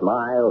Murphy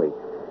smile, the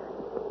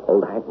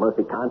old Hank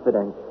Murphy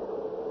confidence.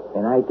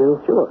 And I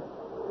do? Sure,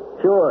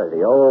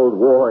 the old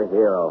war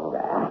hero.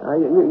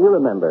 You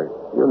remember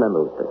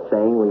the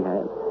saying we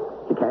had?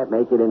 If you can't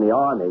make it in the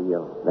Army,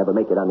 you'll never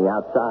make it on the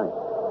outside.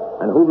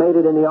 And who made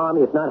it in the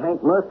Army if not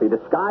Hank Murphy?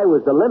 The sky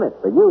was the limit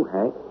for you,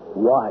 Hank.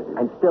 Was.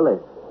 And still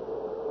is.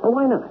 Oh,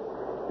 why not?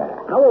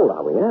 How old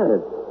are we,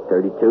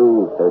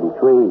 32,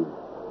 33.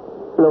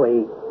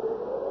 Louis,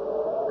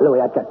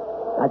 I've got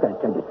to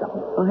tell you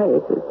something. Oh, hey,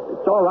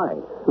 it's all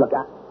right. Look,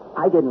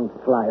 I didn't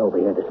fly over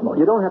here this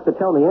morning. You don't have to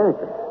tell me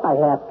anything. I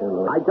have to,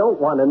 Louis. I don't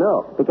want to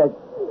know. Because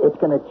it's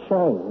going to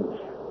change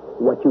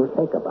what you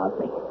think about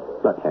me.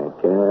 Look, Hank,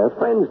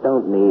 friends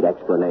don't need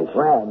explanations.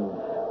 Friends?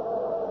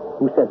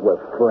 Who says we're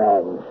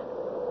friends?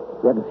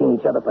 We haven't seen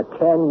each other for 10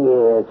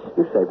 years.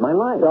 You saved my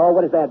life. So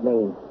what does that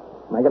mean?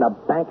 Am I going to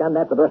bank on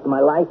that for the rest of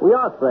my life? We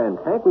are friends,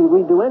 Hank.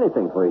 We'd do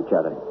anything for each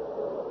other.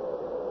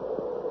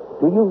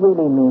 Do you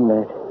really mean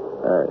that?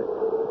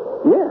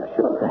 Yeah,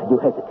 sure. You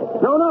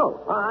hesitated. No,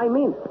 I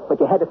mean it.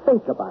 But you had to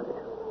think about it.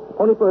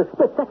 Only for a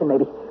split second,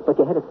 maybe, but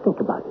you had to think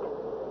about it.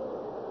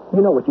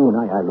 You know what you and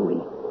I are,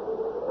 Louis.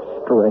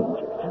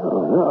 Strangers.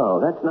 Oh,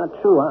 no, that's not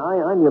true.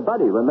 I'm your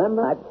buddy,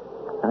 remember?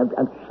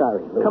 I'm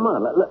sorry, Louis. Come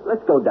on,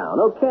 let's go down,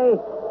 okay?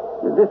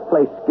 This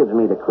place gives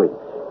me the creeps.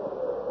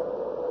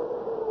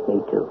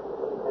 Me too.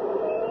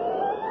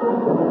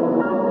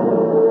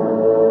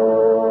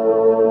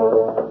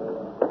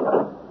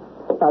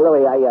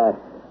 Louis,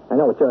 I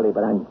know it's early,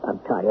 but I'm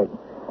tired.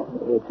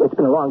 It's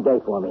been a long day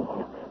for me.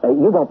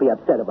 You won't be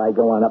upset if I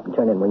go on up and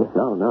turn in, will you?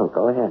 No,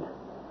 go ahead.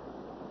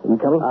 You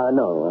coming?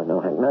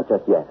 No, Hank, not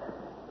just yet.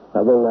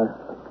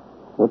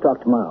 We'll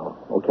talk tomorrow,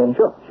 okay?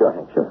 Sure,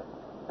 Hank, sure.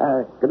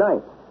 Good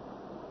night.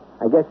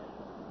 I guess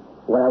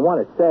what I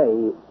want to say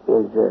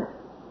is,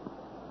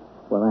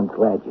 well, I'm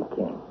glad you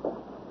came.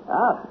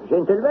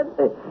 Gentlemen,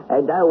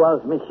 and how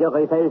was Monsieur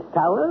Eiffel's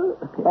tower?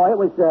 Oh, it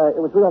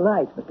was real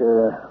nice,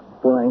 Mr.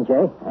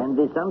 Boulanger. And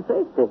the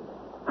sunset?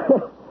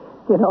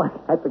 You know,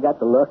 I forgot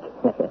to look.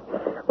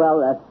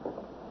 Well,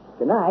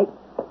 good night.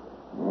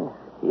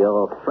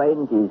 Your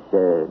friend is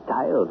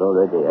tired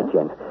already,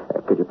 Jen,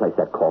 could you place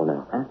that call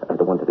now?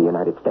 The one to the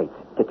United States.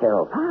 Take care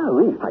of.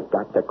 Really? I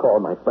got to call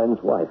my friend's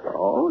wife.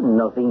 Oh,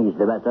 nothing is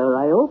the matter,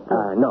 I hope.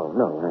 No.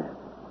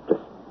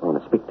 Just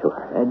want to speak to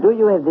her. Do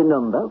you have the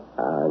number?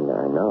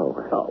 No.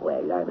 Oh,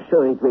 well, I'm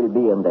sure it will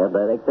be on there,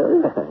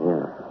 Director.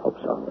 Yeah, hope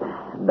so.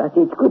 But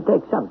it could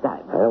take some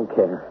time. I don't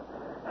care.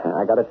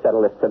 I got to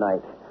settle this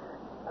tonight.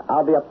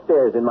 I'll be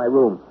upstairs in my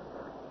room,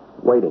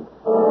 waiting.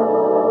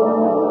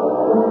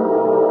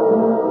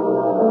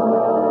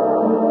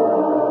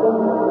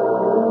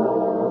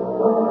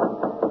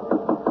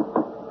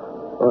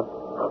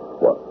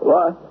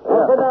 What?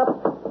 Open up.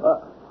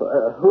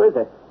 Who is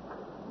it?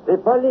 The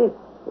police.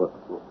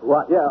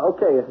 What? Yeah,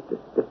 okay.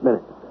 Just a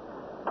minute.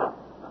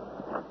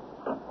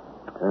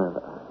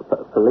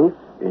 Police?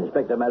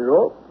 Inspector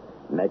Malraux,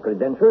 My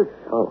credentials?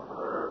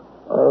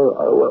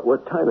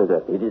 What time is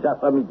it? It is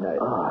after midnight.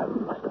 Oh, I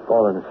must have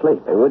fallen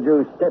asleep. Would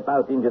you step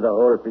out into the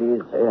hall,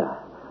 please? Yeah.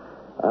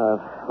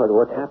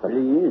 What happened?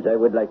 Please, I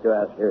would like to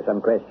ask you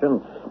some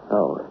questions.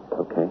 Oh,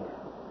 okay.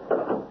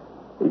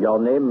 Your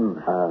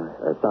name?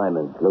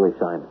 Simon. Louis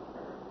Simon.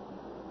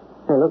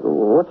 Hey, look,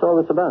 what's all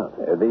this about?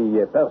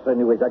 The person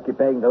who was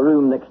occupying the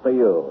room next to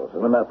yours,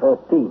 number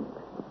 14.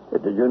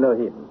 Did you know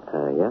him?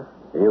 Yeah?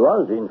 He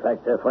was, in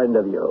fact, a friend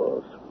of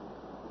yours.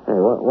 Hey,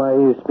 why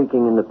are you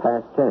speaking in the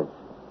past tense?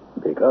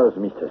 Because,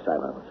 Mr.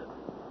 Simons,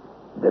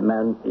 the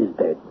man is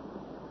dead.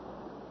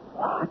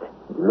 What?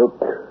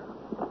 Look.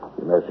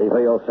 You must see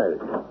for yourself.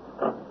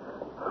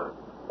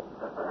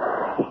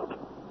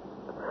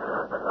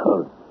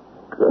 Oh,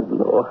 good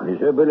Lord.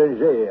 Monsieur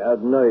Boulanger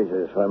heard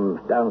noises from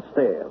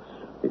downstairs.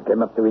 He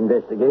came up to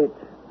investigate,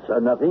 saw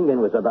nothing,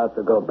 and was about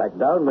to go back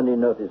down when he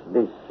noticed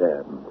this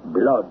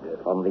blood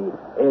from the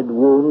head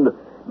wound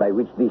by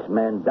which this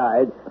man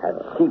died had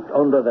seeped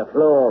under the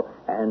floor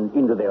and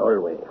into the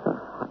hallway.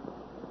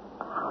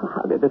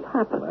 How did this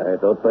happen? I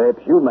thought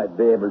perhaps you might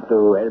be able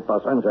to help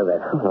us answer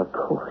that. Oh, of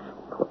course.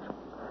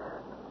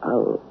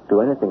 I'll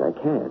do anything I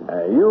can.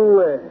 You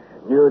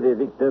knew the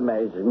victim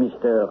as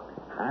Mr.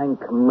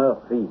 Hank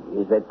Murphy,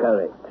 is that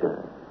correct?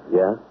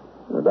 Yeah?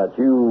 But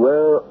you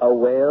were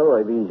aware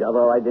of his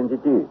other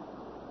identity?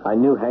 I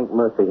knew Hank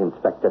Murphy,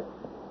 Inspector.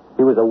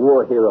 He was a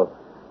war hero.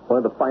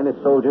 One of the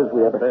finest soldiers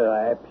we ever...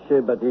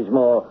 Perhaps, but his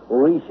more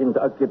recent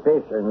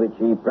occupation, which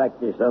he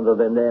practiced under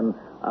the name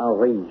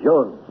Henri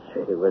Jones,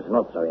 it was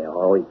not so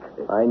heroic.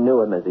 I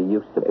knew him as he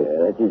used to be.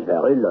 That is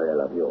very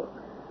loyal of you.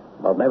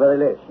 But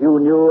nevertheless, you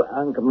knew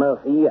Hank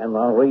Murphy and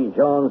Henri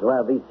Jones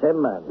were the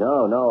same man.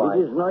 No,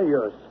 It is no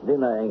use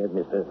denying it,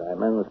 Mr.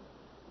 Simons.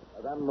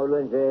 Madame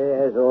Boulanger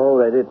has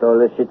already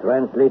told us she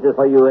translated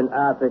for you an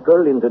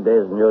article in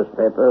today's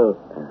newspaper.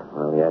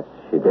 Well, yes,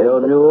 she did.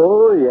 You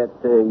knew, yet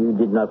you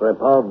did not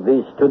report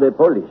this to the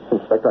police.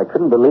 Inspector, I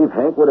couldn't believe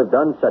Hank would have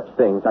done such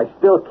things. I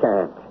still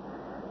can't.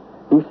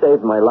 He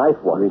saved my life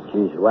once. Which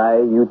is why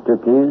you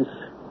took his?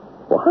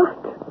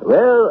 What?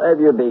 Where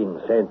have you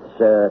been since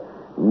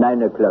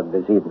 9 o'clock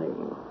this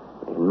evening?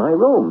 In my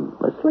room,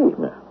 asleep.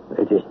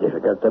 It is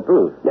difficult to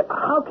prove. Yeah,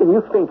 how can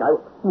you think I...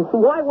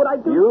 Why would I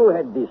do... You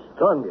had the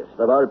strongest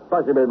of all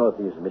possible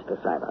motives, Mr.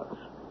 Simons.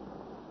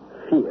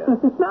 Fear.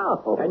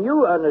 No. Can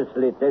you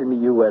honestly tell me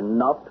you were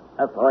not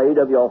afraid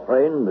of your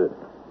friend?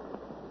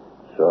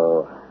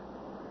 So,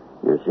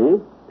 you see,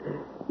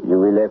 you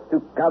will have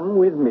to come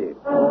with me.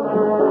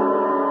 Oh,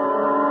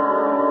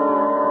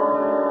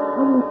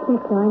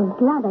 Inspector, I'm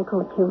glad I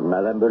caught you.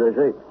 Madame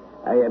Boulanger,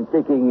 I am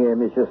taking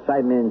Monsieur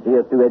Simons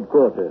here to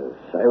headquarters.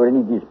 I will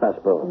need his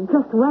passport.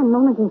 Just one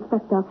moment,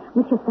 Inspector.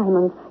 Mr.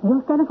 Simons,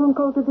 your telephone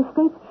call to the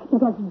States, it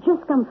has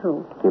just come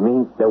through. You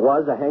mean there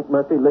was a Hank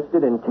Murphy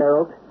listed in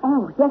Terrell?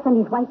 Oh, yes, and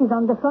his wife is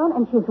on the phone,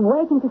 and she's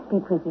waiting to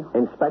speak with you.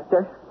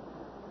 Inspector,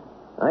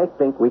 I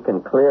think we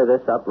can clear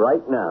this up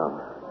right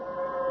now.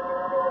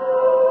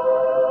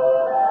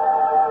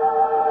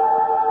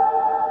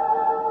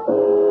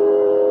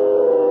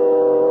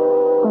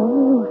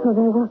 So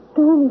there were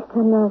two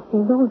Mr.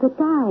 Murphys all the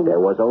time.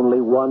 There was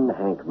only one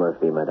Hank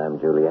Murphy, Madame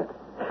Juliet.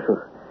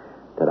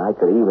 That I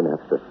could even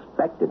have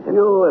suspected him.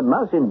 You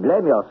mustn't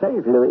blame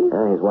yourself, Louis.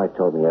 His wife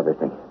told me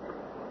everything.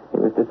 He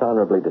was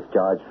dishonorably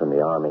discharged from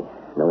the army.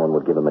 No one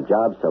would give him a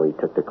job, so he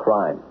took to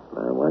crime.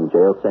 One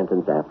jail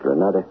sentence after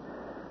another.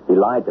 He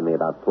lied to me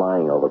about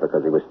flying over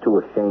because he was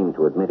too ashamed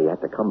to admit he had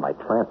to come by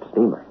tramp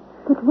steamer.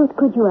 But what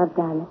could you have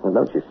done? Well,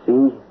 don't you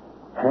see?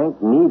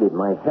 Hank needed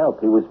my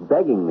help. He was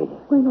begging me.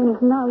 Well,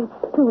 now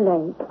it's too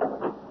late.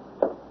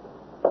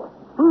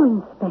 Oh,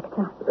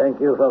 Inspector. Thank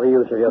you for the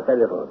use of your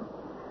telephone.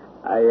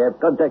 I have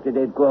contacted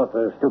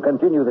headquarters to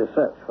continue the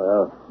search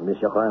for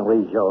Monsieur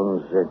Henri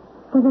Jones.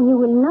 Well, then you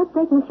will not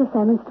take Mr.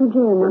 Simons to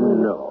jail,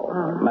 No.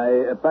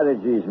 My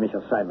apologies, Mr.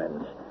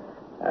 Simons.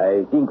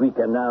 I think we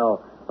can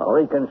now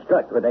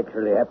reconstruct what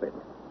actually happened.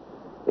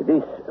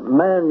 This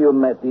man you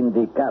met in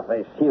the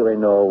Café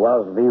Cyrano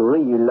was the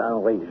real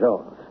Henri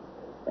Jones.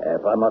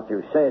 From what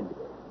you said,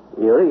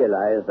 he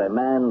realized a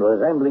man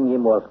resembling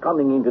him was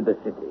coming into the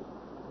city.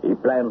 He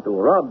planned to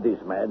rob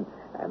this man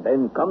and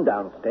then come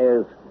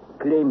downstairs,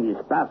 claim his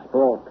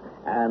passport,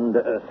 and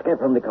escape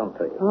from the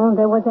country. Oh,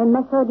 there was a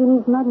method in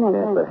his madness.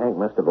 Yes, but Hank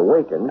must have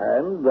awakened.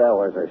 And there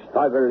was a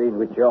struggle in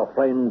which your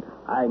friend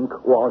Hank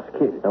was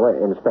killed. Now, wait,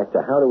 Inspector,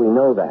 how do we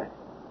know that?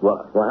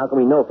 What? Well, how can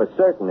we know for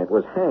certain it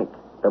was Hank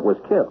that was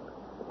killed?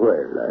 Well,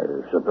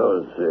 I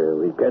suppose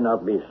we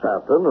cannot be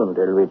certain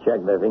until we check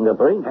the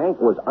fingerprints.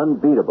 Hank was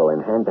unbeatable in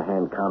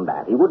hand-to-hand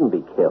combat. He wouldn't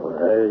be killed.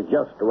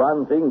 Just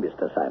one thing,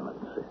 Mr.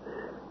 Simons.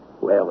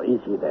 Where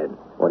is he then?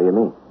 What do you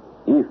mean?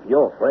 If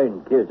your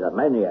friend kills a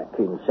maniac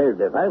in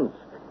self-defense,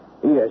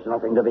 he has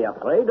nothing to be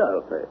afraid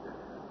of.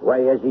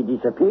 Why has he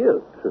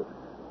disappeared?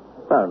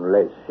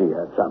 Unless he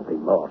had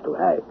something more to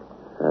hide.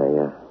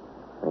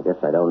 I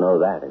guess I don't know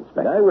that,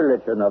 Inspector. I will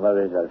let you know the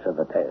results of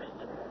the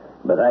tests.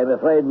 But I'm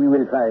afraid we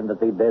will find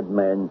that the dead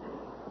man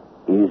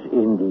is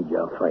indeed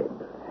your friend.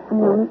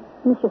 No,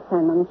 Mr.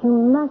 Simmons, you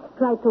must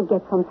try to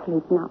get some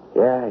sleep now.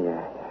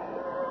 Yeah.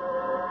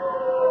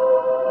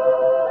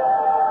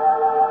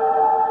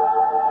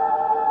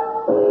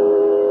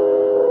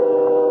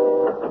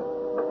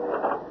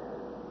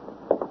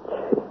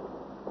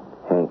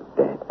 Hank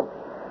dead.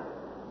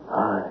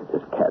 I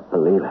just can't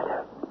believe it.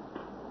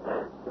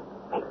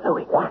 Hey,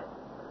 Louie. What?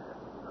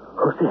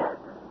 Who's there?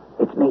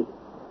 It's me.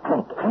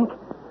 Hank,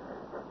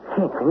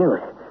 I knew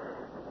it.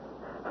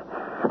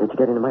 How did you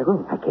get into my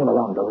room? I came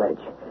along the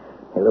ledge.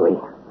 Hey, Louie,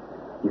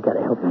 you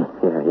gotta help me.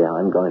 Yeah,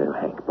 I'm going to,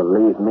 Hank.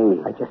 Believe me.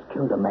 I just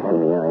killed a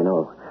man. Yeah, I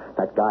know.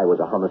 That guy was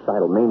a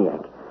homicidal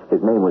maniac. His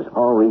name was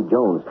Henri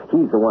Jones.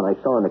 He's the one I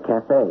saw in the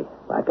cafe.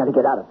 I gotta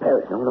get out of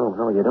Paris.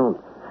 No, you don't.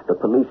 The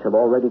police have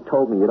already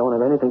told me you don't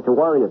have anything to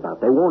worry about.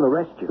 They won't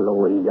arrest you.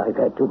 Louie, I've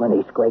had too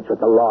many scrapes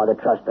with the law to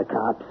trust the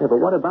cops. Yeah, but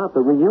what about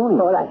the reunion?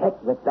 Oh, the heck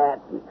with that.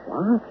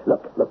 What?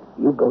 Look,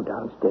 you go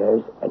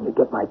downstairs and you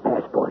get my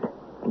passport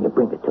and you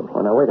bring it to me.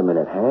 Oh, now, wait a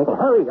minute, Hank. Well,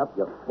 hurry up,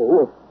 you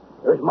fool.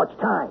 There's much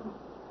time.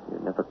 You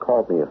never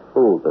called me a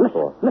fool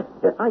before. Listen,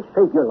 did I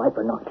save your life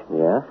or not?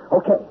 Yeah?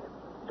 Okay,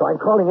 so I'm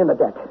calling in the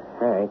debt.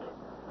 Hank,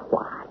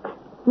 What?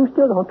 You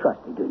still don't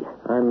trust me, do you?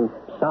 I'm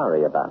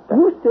sorry about that.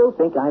 You still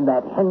think I'm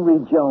that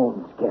Henry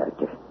Jones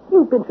character.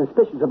 You've been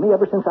suspicious of me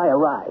ever since I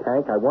arrived.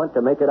 Hank, I want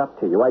to make it up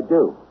to you. I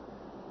do.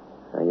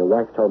 Now, your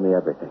wife told me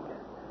everything.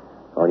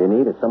 All you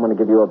need is someone to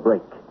give you a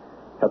break,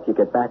 help you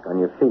get back on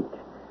your feet.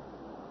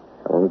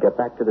 And when we get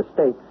back to the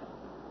States,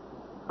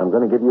 I'm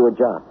going to give you a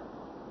job.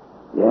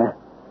 Yeah?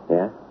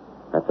 Yeah?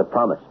 That's a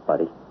promise,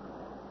 buddy.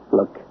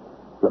 Look,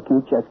 you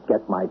just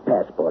get my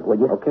passport, will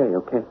you? Okay.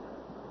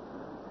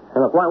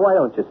 And look, why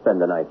don't you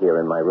spend the night here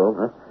in my room,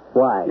 huh?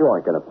 Why? You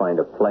aren't going to find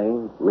a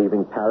plane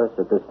leaving Paris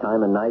at this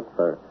time of night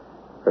for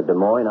Des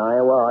Moines,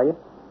 Iowa, are you?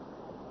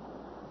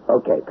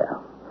 Okay,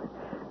 pal.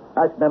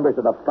 Us members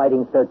of the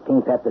Fighting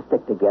 13th have to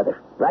stick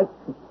together, right?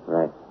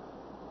 Right.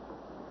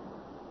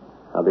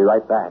 I'll be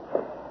right back.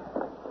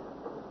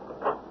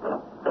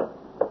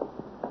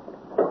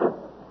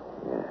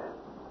 Yeah.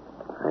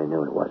 I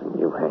knew it wasn't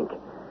you, Hank.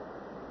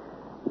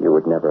 You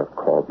would never have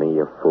called me,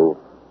 you fool.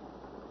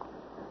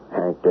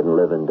 Hank didn't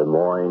live in Des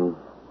Moines.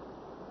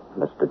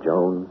 Mr.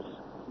 Jones,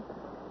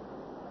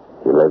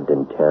 he lived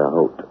in Terre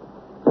Haute.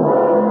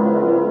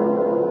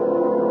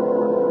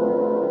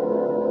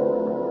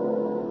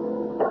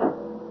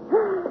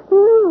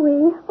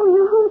 Louie,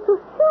 you're home so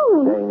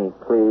soon. Janie,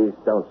 please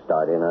don't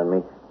start in on me.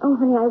 Oh,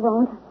 honey, I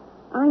won't.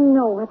 I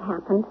know what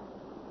happened.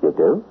 You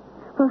do?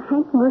 Well,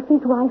 Hank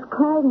Murphy's wife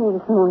called me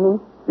this morning.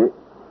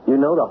 You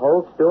know the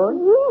whole story?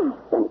 Yes,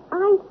 and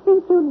I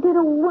think you did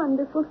a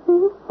wonderful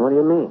thing. What do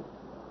you mean?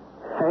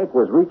 Hank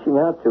was reaching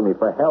out to me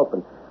for help,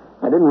 and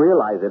I didn't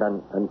realize it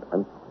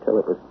until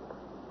it was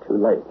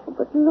too late.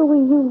 But,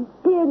 Louie, you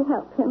did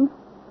help him.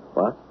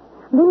 What?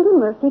 Linda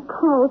Murphy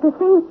called to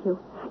thank you.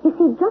 You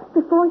see, just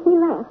before he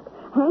left,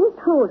 Hank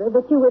told her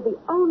that you were the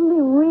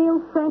only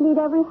real friend he'd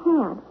ever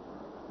had.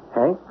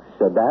 Hank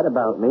said that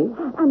about me?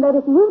 And that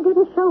if you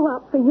didn't show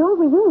up for your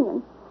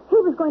reunion, he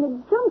was going to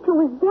jump to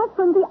his death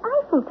from the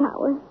Eiffel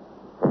Tower.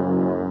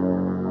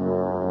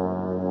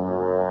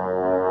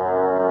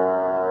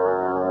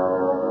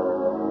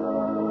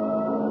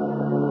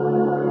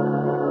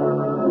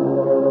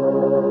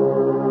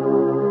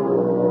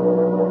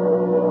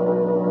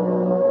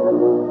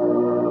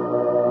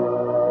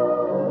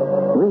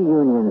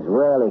 Reunions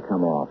rarely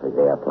come off as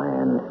they are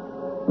planned.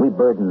 We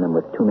burden them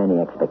with too many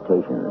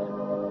expectations.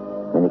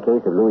 In the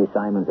case of Louis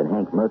Simons and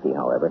Hank Murphy,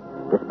 however,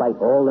 despite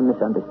all the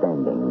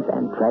misunderstandings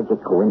and tragic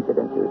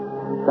coincidences,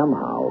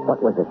 somehow what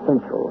was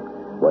essential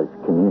was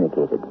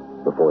communicated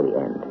before the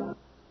end.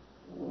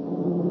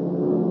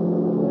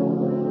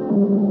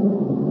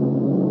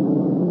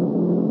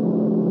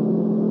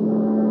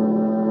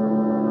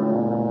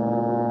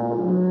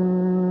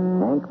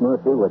 Hank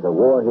Murphy was a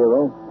war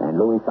hero, and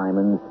Louis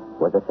Simons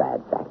was a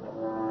sad sack.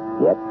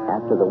 Yet,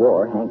 after the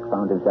war, Hank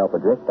found himself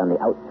adrift on the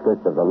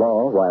outskirts of the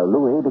law, while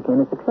Louis became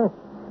a success.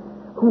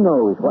 Who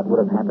knows what would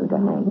have happened to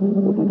Hank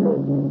if he'd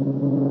lived?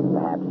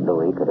 Perhaps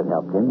Louis could have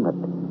helped him, but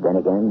then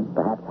again,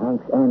 perhaps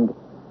Hank's end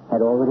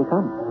had already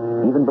come,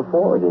 even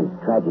before his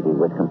tragedy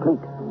was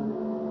complete.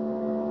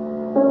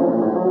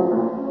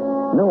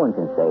 No one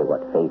can say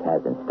what fate has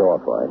in store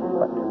for us,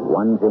 but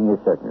one thing is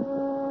certain.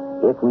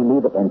 If we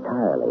leave it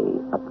entirely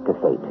up to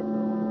fate,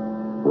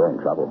 we're in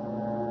trouble.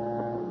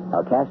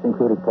 Our cast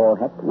included Paul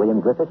Hecht, William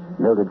Griffiths,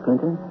 Mildred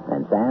Clinton,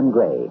 and Sam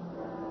Gray.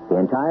 The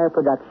entire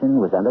production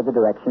was under the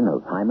direction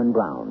of Hyman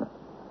Brown.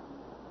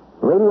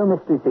 Radio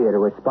Mystery Theater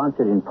was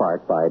sponsored in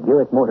part by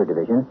Buick Motor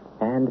Division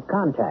and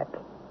Contact,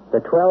 the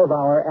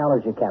 12-hour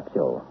allergy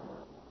capsule.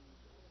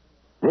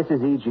 This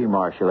is E.G.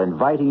 Marshall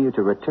inviting you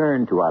to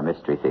return to our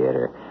Mystery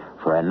Theater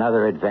for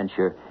another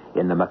adventure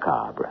in the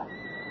macabre.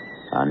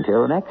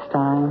 Until next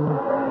time,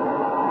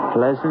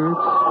 pleasant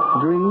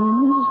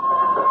dreams.